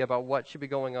idea about what should be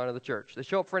going on in the church. They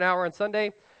show up for an hour on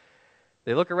Sunday.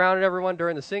 They look around at everyone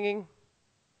during the singing,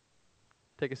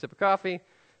 take a sip of coffee,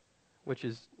 which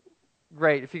is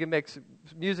great. If you can mix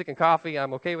music and coffee,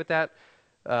 I'm okay with that.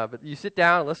 But you sit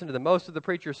down and listen to most of the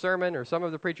preacher's sermon or some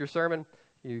of the preacher's sermon.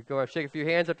 You go and shake a few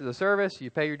hands after the service.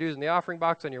 You pay your dues in the offering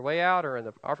box on your way out or in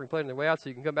the offering plate on the way out so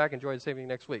you can come back and enjoy the same thing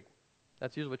next week.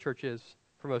 That's usually what church is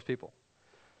for most people.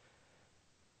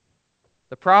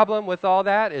 The problem with all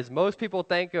that is most people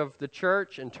think of the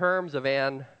church in terms of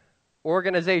an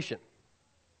organization.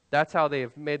 That's how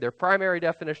they've made their primary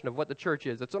definition of what the church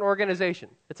is. It's an organization.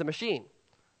 It's a machine.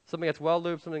 Something that's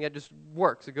well-lubed, something that just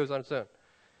works. It goes on its own.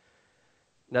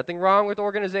 Nothing wrong with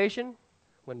organization.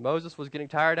 When Moses was getting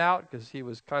tired out because he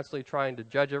was constantly trying to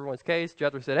judge everyone's case,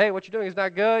 Jethro said, hey, what you're doing is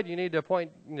not good. You need to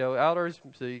appoint elders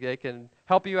so they can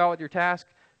help you out with your task.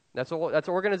 That's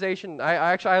organization.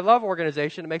 I love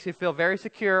organization. It makes me feel very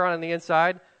secure on the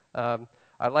inside.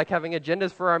 I like having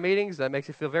agendas for our meetings. That makes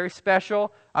me feel very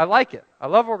special. I like it. I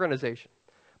love organization.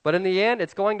 But in the end,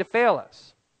 it's going to fail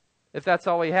us if that's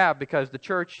all we have because the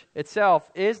church itself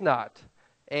is not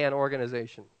an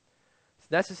organization.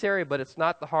 Necessary, but it's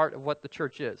not the heart of what the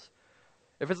church is.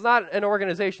 If it's not an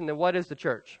organization, then what is the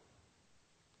church?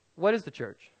 What is the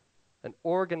church? An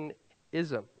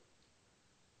organism.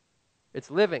 It's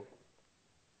living.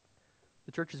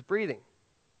 The church is breathing.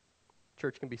 The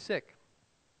church can be sick.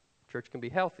 The church can be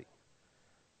healthy.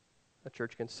 A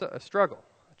church can struggle.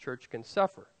 A church can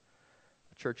suffer.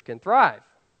 A church can thrive.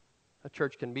 A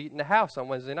church can meet in a house on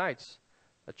Wednesday nights.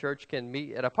 A church can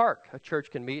meet at a park. A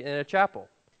church can meet in a chapel.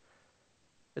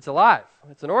 It's alive.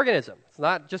 It's an organism. It's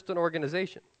not just an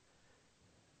organization.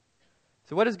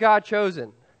 So what has God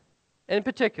chosen, in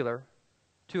particular,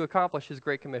 to accomplish His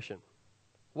Great Commission?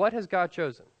 What has God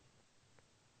chosen?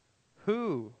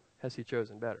 Who has He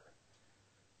chosen better?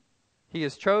 He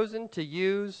has chosen to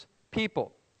use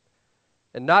people.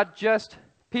 And not just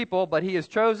people, but He has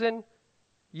chosen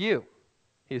you.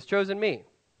 He has chosen me.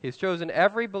 He has chosen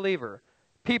every believer.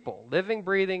 People, living,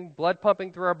 breathing, blood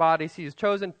pumping through our bodies. He has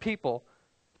chosen people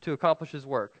to accomplish His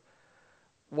work.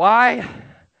 Why?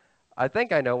 I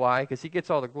think I know why, because He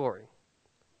gets all the glory.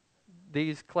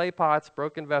 These clay pots,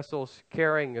 broken vessels,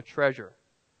 carrying a treasure.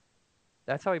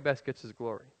 That's how He best gets His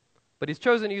glory. But He's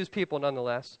chosen to use people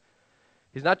nonetheless.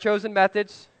 He's not chosen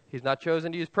methods. He's not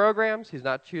chosen to use programs. He's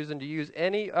not chosen to use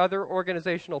any other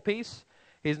organizational piece.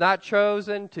 He's not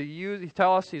chosen to use,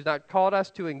 He's not called us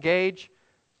to engage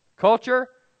culture.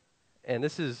 And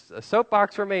this is a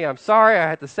soapbox for me. I'm sorry I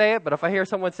had to say it, but if I hear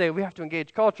someone say we have to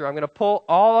engage culture, I'm going to pull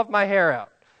all of my hair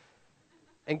out.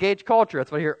 Engage culture.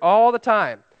 That's what I hear all the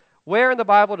time. Where in the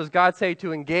Bible does God say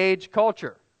to engage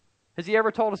culture? Has He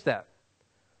ever told us that?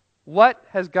 What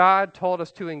has God told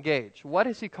us to engage? What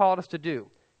has He called us to do?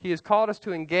 He has called us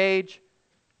to engage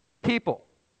people,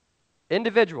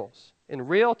 individuals, in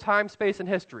real time, space, and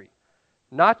history.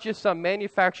 Not just some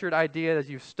manufactured idea as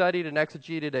you've studied and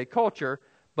exegeted a culture,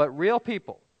 but real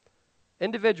people,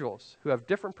 individuals who have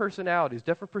different personalities,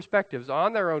 different perspectives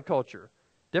on their own culture,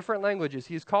 different languages.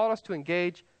 He's called us to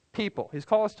engage people. He's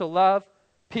called us to love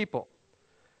people.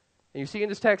 And you see in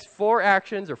this text 4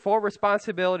 actions or 4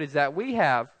 responsibilities that we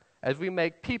have as we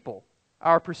make people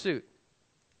our pursuit.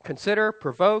 Consider,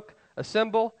 provoke,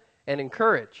 assemble, and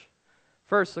encourage.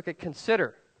 First, look at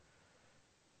consider.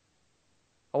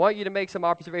 I want you to make some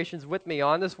observations with me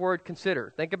on this word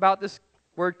consider. Think about this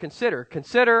word consider.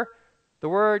 Consider the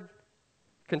word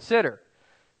consider.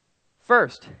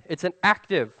 First, it's an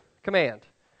active command.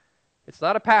 It's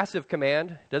not a passive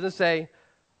command. It doesn't say,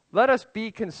 let us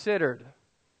be considered.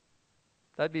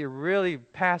 That'd be a really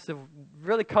passive,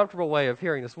 really comfortable way of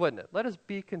hearing this, wouldn't it? Let us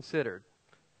be considered.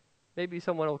 Maybe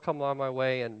someone will come on my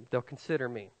way and they'll consider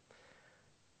me.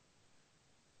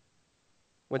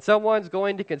 When someone's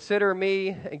going to consider me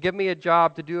and give me a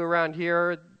job to do around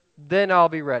here, then I'll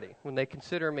be ready when they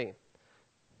consider me.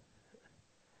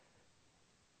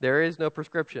 There is no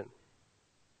prescription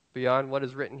beyond what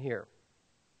is written here.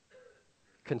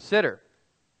 Consider.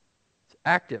 It's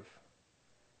active.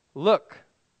 Look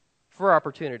for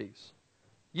opportunities.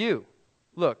 You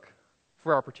look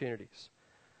for opportunities.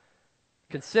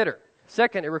 Consider.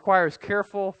 Second, it requires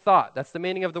careful thought. That's the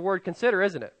meaning of the word consider,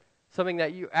 isn't it? something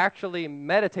that you actually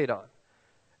meditate on.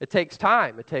 It takes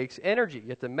time. It takes energy. You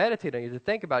have to meditate on it. You have to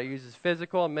think about it. It uses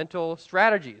physical and mental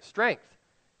strategies, strength.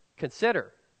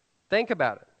 Consider. Think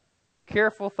about it.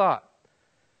 Careful thought.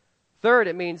 Third,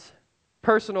 it means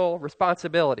personal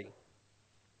responsibility.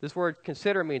 This word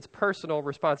consider means personal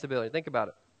responsibility. Think about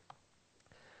it.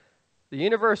 The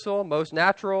universal, most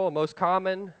natural, most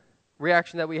common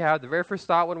reaction that we have, the very first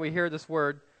thought when we hear this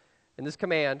word and this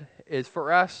command is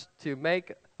for us to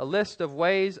make a list of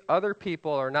ways other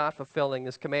people are not fulfilling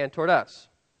this command toward us.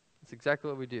 That's exactly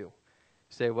what we do. You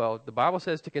say, well, the Bible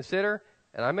says to consider,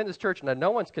 and I'm in this church and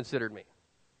no one's considered me.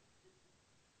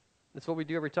 That's what we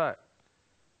do every time.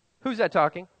 Who's that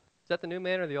talking? Is that the new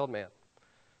man or the old man?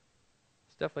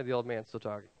 It's definitely the old man still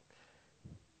talking.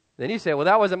 Then you say, well,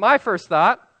 that wasn't my first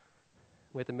thought.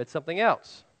 We have to admit something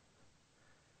else.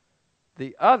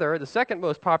 The second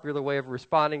most popular way of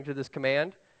responding to this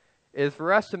command is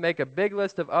for us to make a big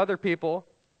list of other people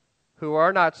who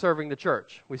are not serving the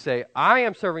church. We say, I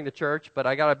am serving the church, but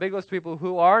I got a big list of people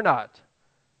who are not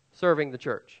serving the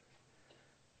church.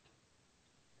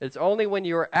 It's only when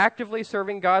you are actively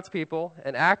serving God's people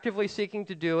and actively seeking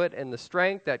to do it in the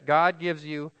strength that God gives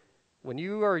you, when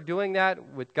you are doing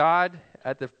that with God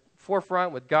at the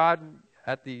forefront, with God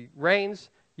at the reins,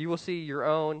 you will see your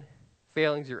own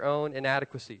failings, your own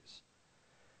inadequacies.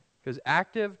 Because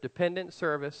active, dependent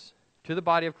service to the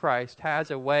body of Christ has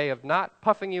a way of not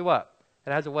puffing you up.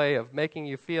 It has a way of making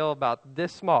you feel about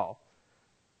this small.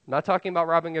 I'm not talking about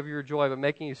robbing of your joy, but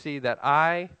making you see that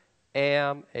I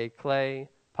am a clay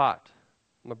pot.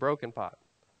 I'm a broken pot.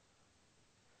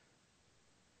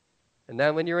 And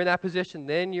then when you're in that position,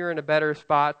 then you're in a better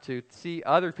spot to see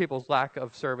other people's lack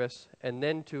of service and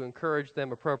then to encourage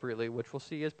them appropriately, which we'll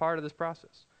see as part of this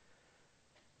process.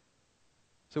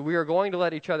 So we are going to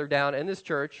let each other down in this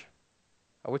church.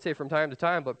 I would say from time to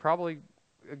time, but probably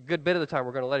a good bit of the time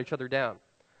we're going to let each other down.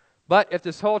 But if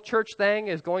this whole church thing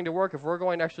is going to work, if we're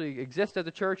going to actually exist as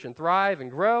a church and thrive and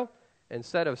grow,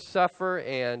 instead of suffer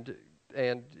and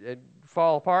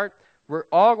fall apart, we're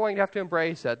all going to have to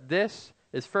embrace that this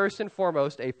is first and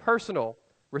foremost a personal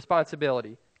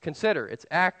responsibility. Consider, it's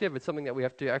active, it's something that we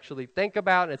have to actually think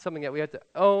about, and it's something that we have to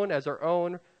own as our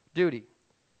own duty.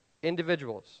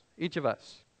 Individuals, each of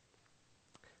us.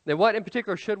 Then what in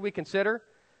particular should we consider?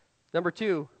 Number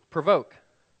 2, provoke.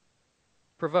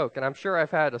 Provoke. And I'm sure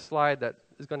I've had a slide that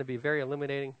is going to be very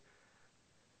illuminating.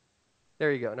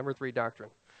 There you go. Number 3,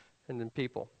 doctrine. And then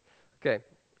people. Okay.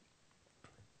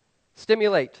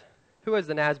 Stimulate. Who has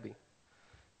the NASB?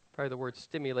 Probably the word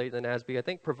stimulate in the NASB. I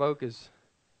think provoke is,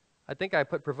 I think I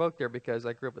put provoke there because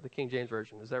I grew up with the King James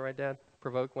Version. Is that right, Dad?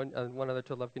 Provoke, one other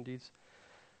to love good deeds.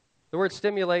 The word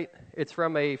stimulate, it's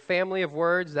from a family of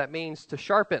words that means to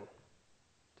sharpen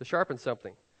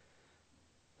something.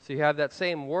 So you have that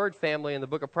same word family in the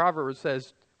book of Proverbs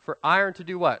says, for iron to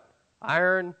do what?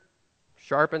 Iron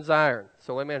sharpens iron.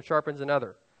 So one man sharpens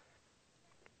another.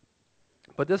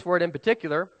 But this word in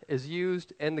particular is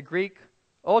used in the Greek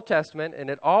Old Testament, and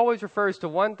it always refers to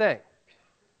one thing.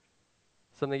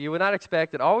 Something you would not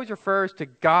expect. It always refers to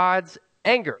God's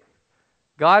anger.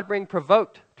 God being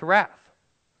provoked to wrath.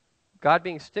 God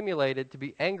being stimulated to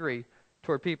be angry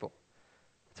toward people.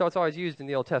 That's how it's always used in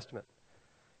the Old Testament.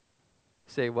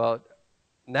 You say, well,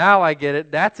 now I get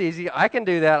it. That's easy. I can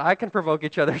do that. I can provoke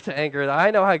each other to anger. I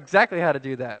know exactly how to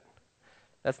do that.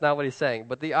 That's not what he's saying.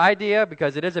 But the idea,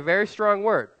 because it is a very strong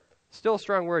word, still a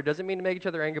strong word, doesn't mean to make each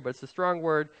other angry, but it's a strong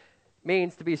word,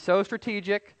 means to be so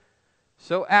strategic,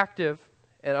 so active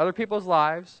in other people's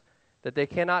lives that they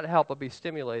cannot help but be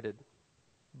stimulated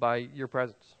by your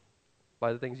presence,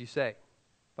 by the things you say,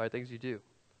 by the things you do,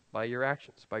 by your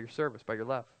actions, by your service, by your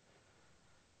love.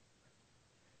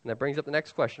 And that brings up the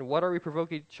next question. What are we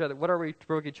provoking each other? What are we to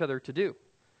provoke each other to do?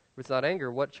 If it's not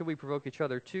anger, what should we provoke each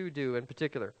other to do in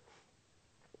particular?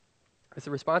 It's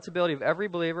the responsibility of every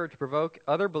believer to provoke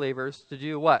other believers to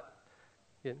do what?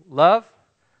 Love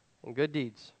and good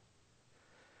deeds.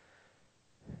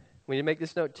 We need to make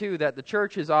this note too that the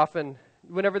church is often,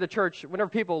 whenever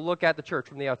people look at the church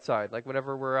from the outside, like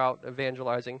whenever we're out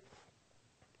evangelizing,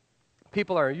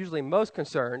 people are usually most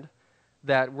concerned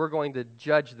that we're going to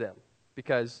judge them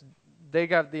because they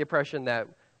got the impression that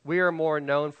we are more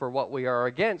known for what we are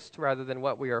against rather than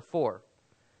what we are for.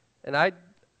 And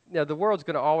the world's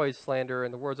going to always slander,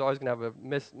 and the world's always going to have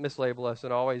a mislabel us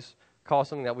and always call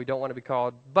something that we don't want to be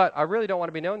called. But I really don't want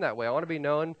to be known that way. I want to be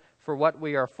known for what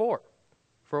we are for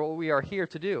what we are here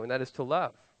to do, and that is to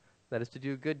love. That is to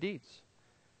do good deeds.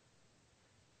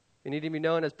 We need to be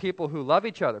known as people who love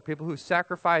each other, people who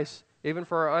sacrifice even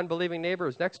for our unbelieving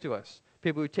neighbors next to us,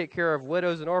 people who take care of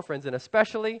widows and orphans, and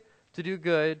especially to do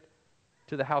good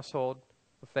to the household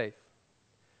of faith.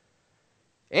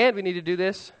 And we need to do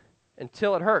this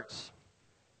until it hurts.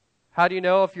 How do you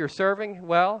know if you're serving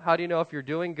well? How do you know if you're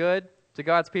doing good to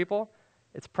God's people?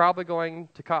 It's probably going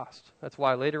to cost. That's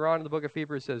why later on in the book of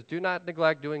Hebrews it says, do not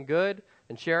neglect doing good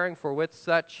and sharing, for with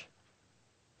such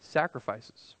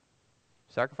sacrifices.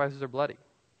 Sacrifices are bloody.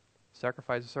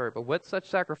 Sacrifices hurt. But with such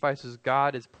sacrifices,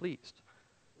 God is pleased,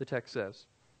 the text says.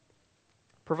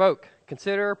 Provoke.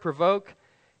 Consider, provoke,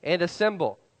 and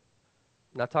assemble.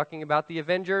 I'm not talking about the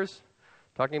Avengers.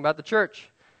 I'm talking about the church.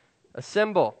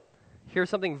 Assemble. Here's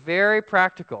something very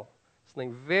practical.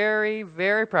 Something very,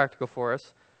 very practical for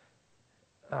us.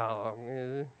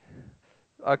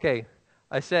 Okay.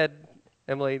 I said,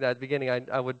 Emily, at the beginning,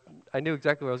 I knew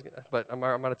exactly what I was going to, but I'm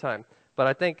out of time. But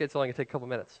I think it's only going to take a couple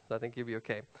minutes, so I think you'll be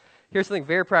okay. Here's something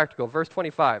very practical. Verse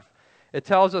 25. It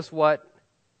tells us what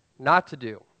not to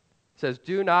do. It says,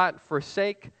 do not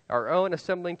forsake our own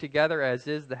assembling together, as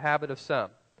is the habit of some.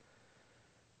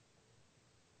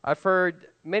 I've heard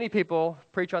many people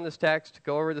preach on this text,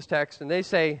 go over this text, and they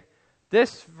say,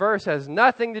 this verse has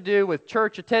nothing to do with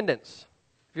church attendance.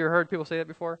 Have you ever heard people say that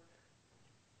before?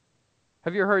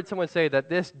 Have you ever heard someone say that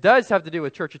this does have to do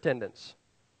with church attendance?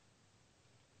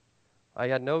 I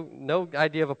had no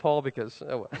idea of a poll because,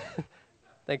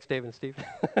 thanks, Dave and Steve.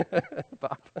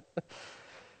 Bob.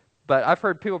 But I've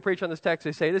heard people preach on this text.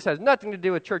 They say this has nothing to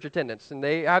do with church attendance. And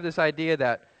they have this idea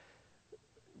that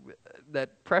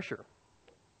pressure.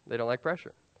 They don't like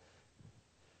pressure.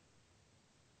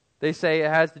 They say it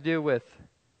has to do with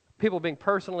people being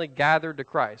personally gathered to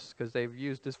Christ, because they've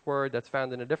used this word that's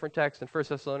found in a different text in 1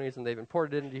 Thessalonians, and they've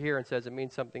imported it into here and says it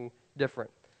means something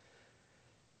different.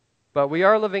 But we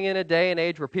are living in a day and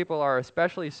age where people are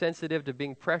especially sensitive to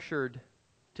being pressured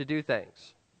to do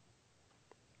things.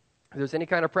 If there's any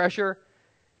kind of pressure,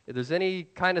 if there's any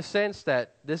kind of sense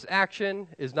that this action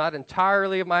is not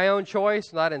entirely of my own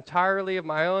choice, not entirely of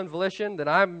my own volition, then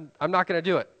I'm not going to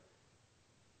do it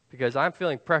because I'm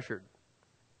feeling pressured.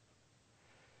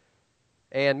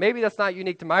 And maybe that's not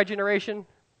unique to my generation,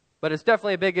 but it's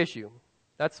definitely a big issue.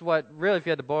 That's what, really, if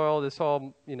you had to boil this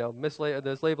whole,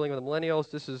 this labeling of the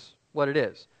millennials, this is what it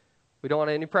is. We don't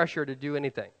want any pressure to do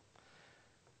anything.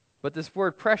 But this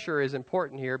word pressure is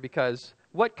important here because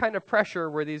what kind of pressure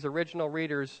were these original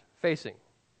readers facing?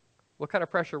 What kind of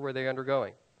pressure were they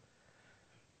undergoing?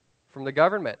 From the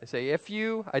government. They say, if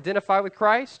you identify with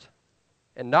Christ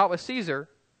and not with Caesar,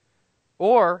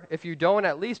 or if you don't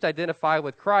at least identify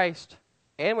with Christ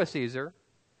and with Caesar,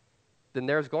 then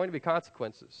there's going to be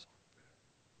consequences.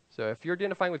 So if you're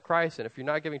identifying with Christ and if you're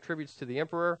not giving tributes to the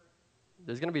emperor,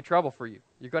 there's going to be trouble for you.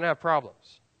 You're going to have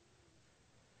problems.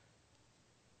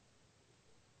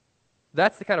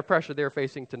 That's the kind of pressure they're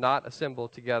facing to not assemble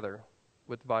together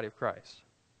with the body of Christ.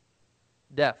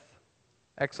 Death,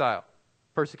 exile,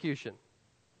 persecution,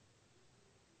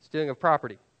 stealing of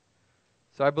property.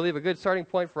 So I believe a good starting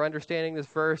point for understanding this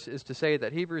verse is to say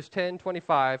that Hebrews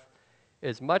 10:25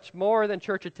 is much more than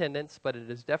church attendance, but it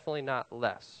is definitely not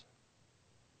less.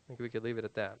 I think we could leave it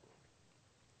at that.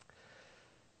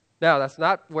 Now, that's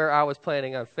not where I was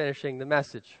planning on finishing the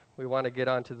message. We want to get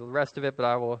on to the rest of it, but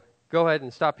I will go ahead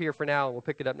and stop here for now, and we'll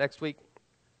pick it up next week.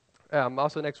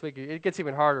 Also next week, it gets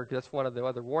even harder because that's one of the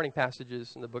other warning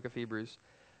passages in the book of Hebrews,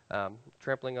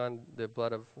 trampling on the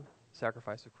blood of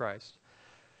sacrifice of Christ.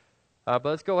 But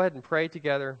let's go ahead and pray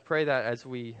together. Pray that as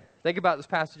we think about this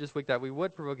passage this week, that we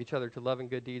would provoke each other to love and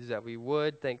good deeds, that we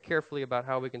would think carefully about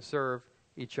how we can serve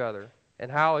each other,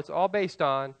 and how it's all based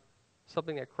on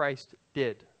something that Christ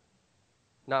did,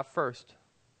 not first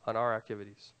on our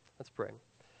activities. Let's pray.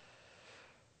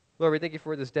 Lord, we thank you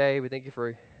for this day. We thank you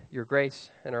for your grace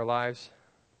in our lives.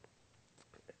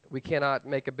 We cannot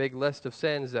make a big list of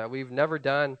sins that we've never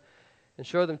done and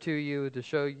show them to you to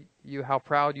show you how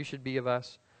proud you should be of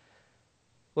us.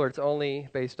 Lord, it's only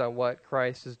based on what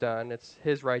Christ has done. It's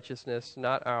his righteousness,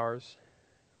 not ours.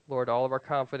 Lord, all of our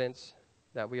confidence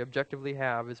that we objectively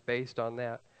have is based on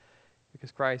that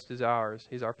because Christ is ours.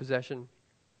 He's our possession.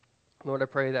 Lord, I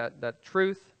pray that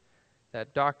truth,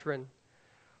 that doctrine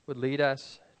would lead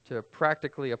us to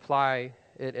practically apply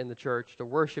it in the church, to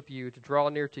worship you, to draw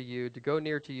near to you, to go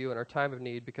near to you in our time of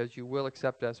need because you will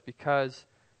accept us because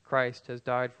Christ has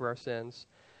died for our sins.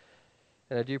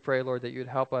 And I do pray, Lord, that you would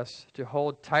help us to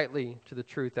hold tightly to the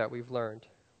truth that we've learned.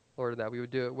 Lord, that we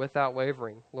would do it without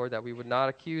wavering. Lord, that we would not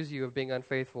accuse you of being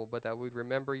unfaithful, but that we would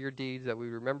remember your deeds, that we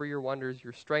would remember your wonders,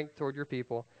 your strength toward your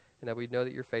people, and that we'd know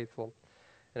that you're faithful.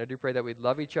 And I do pray that we'd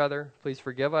love each other. Please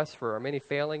forgive us for our many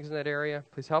failings in that area.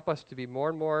 Please help us to be more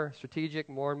and more strategic,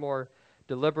 more and more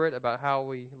deliberate about how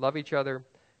we love each other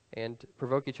and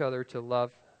provoke each other to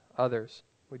love others.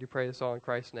 We do pray this all in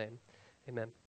Christ's name. Amen.